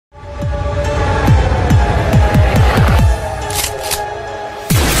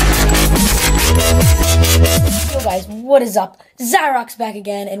What is up? ZyroX back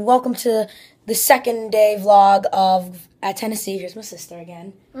again, and welcome to the second day vlog of at Tennessee. Here's my sister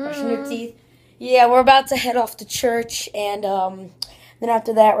again, brushing her teeth. Yeah, we're about to head off to church, and then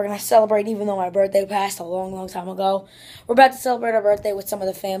after that, we're going to celebrate, even though my birthday passed a long, long time ago. We're about to celebrate our birthday with some of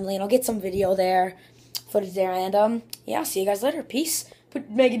the family, and I'll get some video there, footage there, and yeah, I'll see you guys later. Peace.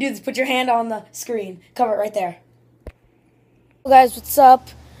 Megan, do this. Put your hand on the screen. Cover it right there. Hey guys, what's up?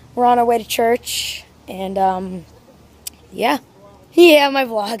 We're on our way to church, and yeah, my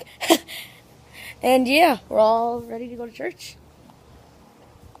vlog. And yeah, we're all ready to go to church.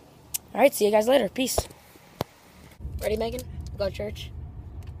 All right, see you guys later. Peace. Ready, Megan? Go to church?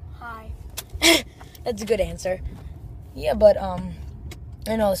 Hi. That's a good answer. Yeah, but I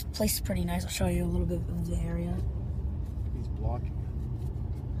know this place is pretty nice. I'll show you a little bit of the area. He's vlogging.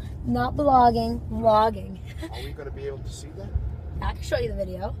 Not blogging, vlogging. Are we going to be able to see that? I can show you the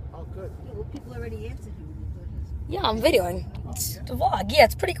video. Oh, good. Yeah, well, people already answered you. Yeah, I'm videoing. It's a vlog. Yeah,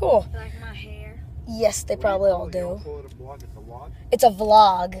 it's pretty cool. Like my hair. Yes, they probably all You do. don't call it a vlog, it's a log? It's a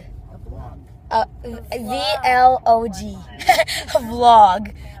vlog. A vlog. V-L-O-G. A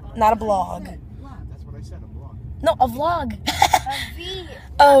vlog, not a blog. That's what I said, a vlog. No, a vlog. A V.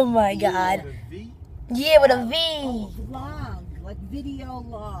 Oh my god. With a V? Yeah, with a V. Oh, vlog. Like video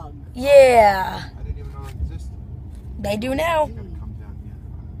log. Yeah. I didn't even know it existed. They do now. It's going to come down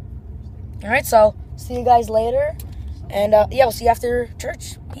here. Alright, so see you guys later. And yeah, we'll see you after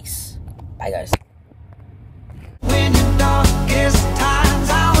church. Peace. Bye, guys. When your darkest times,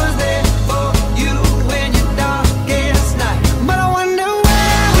 I was there for you. When your darkest night, but I wonder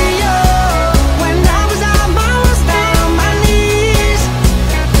where we are. When I was out, I was down on my knees,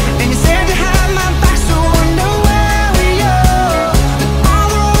 and you said you had my back, so I wonder where we are.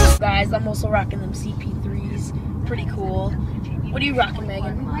 All those Guys, I'm also rocking them CP3s. Pretty cool. What are you rocking,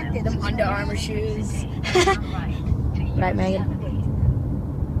 Megan? Them Under Armour shoes. Right, Megan?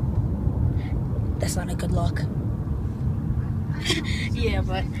 That's not a good look. Yeah,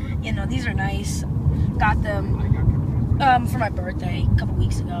 but, you know, these are nice. Got them for my birthday a couple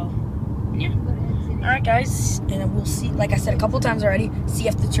weeks ago. Yeah. Alright, guys. And we'll see, like I said a couple times already, see you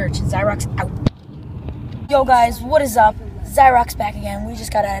after church. ZyroX out. Yo, guys, what is up? ZyroX back again. We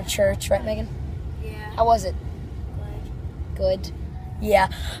just got out of church, right, Megan? Yeah. How was it? Good. Yeah.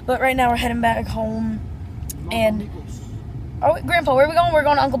 But right now we're heading back home. And Grandpa, where are we going? We're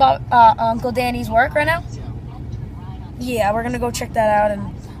going to Uncle Danny's work right now? Yeah, we're going to go check that out,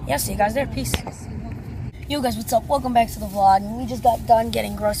 and yeah, see you guys there. Peace. Yo, guys, what's up? Welcome back to the vlog, and we just got done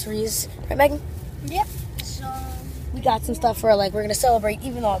getting groceries. Right, Megan? Yep. So, We got some stuff for, like, we're going to celebrate,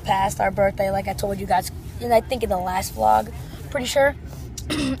 even though it passed our birthday, like I told you guys, and I think in the last vlog, pretty sure.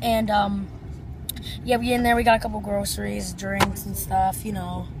 And, yeah, we in there, we got a couple groceries, drinks and stuff, you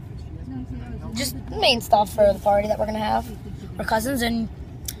know. Just main stuff for the party that we're gonna have, our cousins, and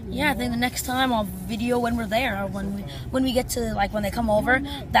yeah, I think the next time I'll video when we're there, or when we get to, like, when they come over,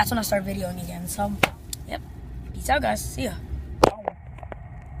 that's when I'll start videoing again. So, yep. Peace out, guys. See ya.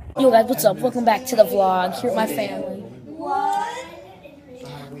 Yo, guys, what's up? Welcome back to the vlog. Here with my family.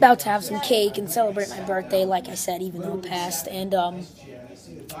 About to have some cake and celebrate my birthday, like I said, even though it passed, and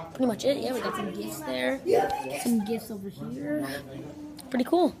pretty much it. Yeah, we got some gifts there, some gifts over here. Pretty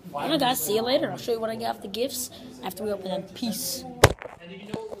cool. Yeah, guys, see you later. I'll show you what I got the gifts after we open them. Peace.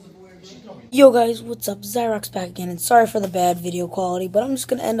 Yo, guys, what's up? ZyroX back again, and sorry for the bad video quality, but I'm just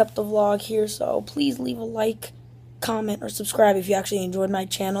going to end up the vlog here, so please leave a like, comment, or subscribe if you actually enjoyed my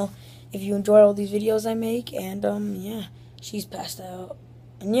channel, if you enjoy all these videos I make, and, yeah, she's passed out.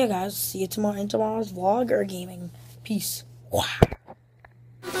 And yeah, guys, see you tomorrow in tomorrow's vlog or gaming. Peace. Wow.